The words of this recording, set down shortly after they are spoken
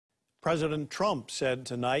President Trump said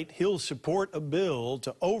tonight he'll support a bill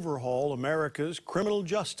to overhaul America's criminal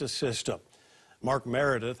justice system. Mark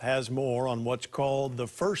Meredith has more on what's called the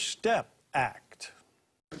First Step Act.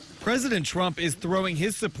 President Trump is throwing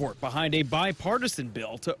his support behind a bipartisan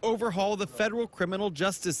bill to overhaul the federal criminal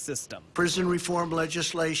justice system. Prison reform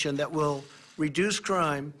legislation that will reduce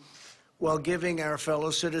crime while giving our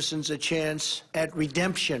fellow citizens a chance at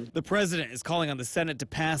redemption. The president is calling on the Senate to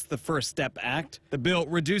pass the First Step Act. The bill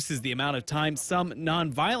reduces the amount of time some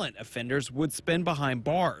nonviolent offenders would spend behind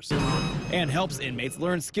bars and helps inmates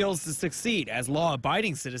learn skills to succeed as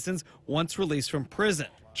law-abiding citizens once released from prison.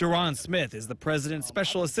 Jerron Smith is the president's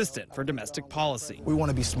special assistant for domestic policy. We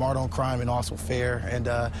want to be smart on crime and also fair,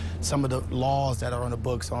 and some of the laws that are on the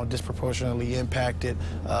books on disproportionately impacted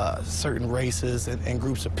certain races and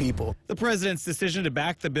groups of people. The president's decision to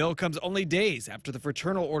back the bill comes only days after the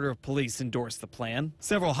Fraternal Order of Police endorsed the plan.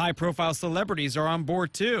 Several high-profile celebrities are on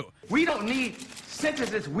board, too. We don't need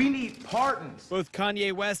sentences, we need pardons. Both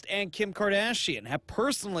Kanye West and Kim Kardashian have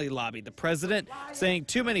personally lobbied the president, saying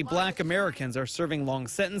too many black Americans are serving long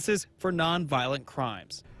sentences for nonviolent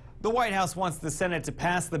crimes. The White House wants the Senate to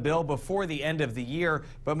pass the bill before the end of the year,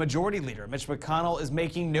 but Majority Leader Mitch McConnell is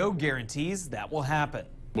making no guarantees that will happen.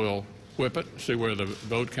 We'll whip it, see where the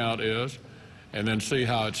vote count is, and then see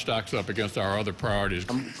how it stacks up against our other priorities.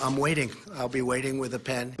 I'm waiting. I'll be waiting with a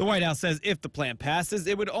pen. The White House says if the plan passes,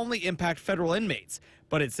 it would only impact federal inmates,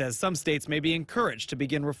 but it says some states may be encouraged to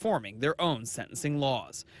begin reforming their own sentencing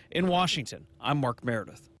laws. In Washington, I'm Mark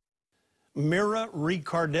Meredith. Mira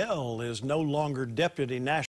Ricardel is no longer Deputy National